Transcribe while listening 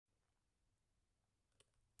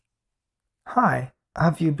Hi,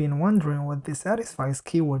 have you been wondering what the satisfies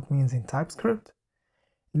keyword means in TypeScript?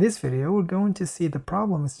 In this video, we're going to see the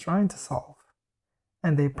problem it's trying to solve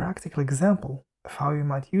and a practical example of how you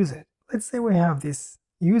might use it. Let's say we have this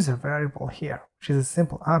user variable here, which is a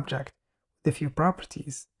simple object with a few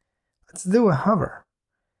properties. Let's do a hover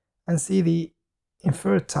and see the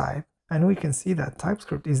inferred type, and we can see that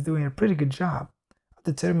TypeScript is doing a pretty good job of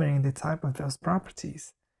determining the type of those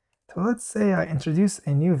properties. So let's say I introduce a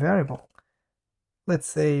new variable. Let's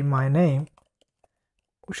say my name,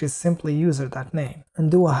 which is simply user.name,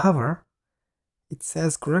 and do a hover. It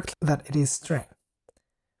says correctly that it is string.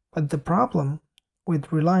 But the problem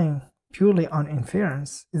with relying purely on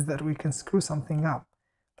inference is that we can screw something up.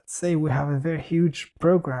 Let's say we have a very huge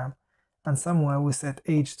program and somewhere we set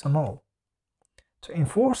age to null. To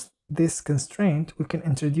enforce this constraint, we can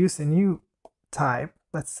introduce a new type,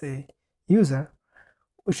 let's say user,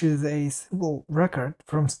 which is a simple record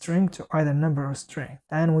from string to either number or string,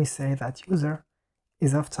 and we say that user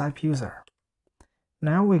is of type user.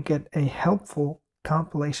 Now we get a helpful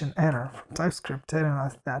compilation error from TypeScript telling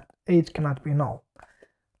us that age cannot be null.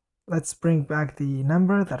 Let's bring back the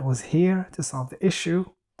number that was here to solve the issue,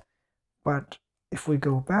 but if we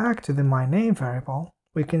go back to the myName variable,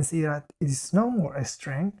 we can see that it is no more a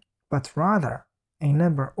string, but rather a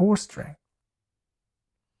number or string.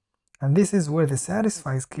 And this is where the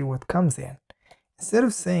satisfies keyword comes in. Instead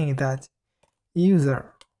of saying that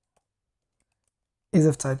user is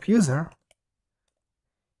of type user,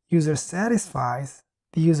 user satisfies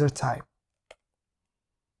the user type.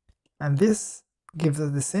 And this gives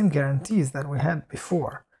us the same guarantees that we had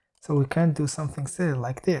before. So we can't do something silly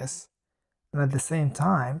like this. And at the same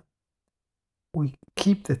time, we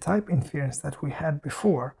keep the type inference that we had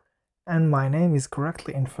before, and myName is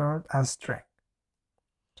correctly inferred as string.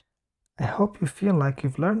 I hope you feel like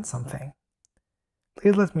you've learned something.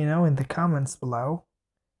 Please let me know in the comments below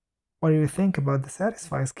what you think about the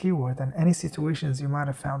satisfies keyword and any situations you might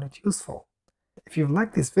have found it useful. If you've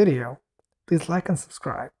liked this video, please like and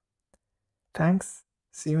subscribe. Thanks,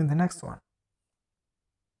 see you in the next one.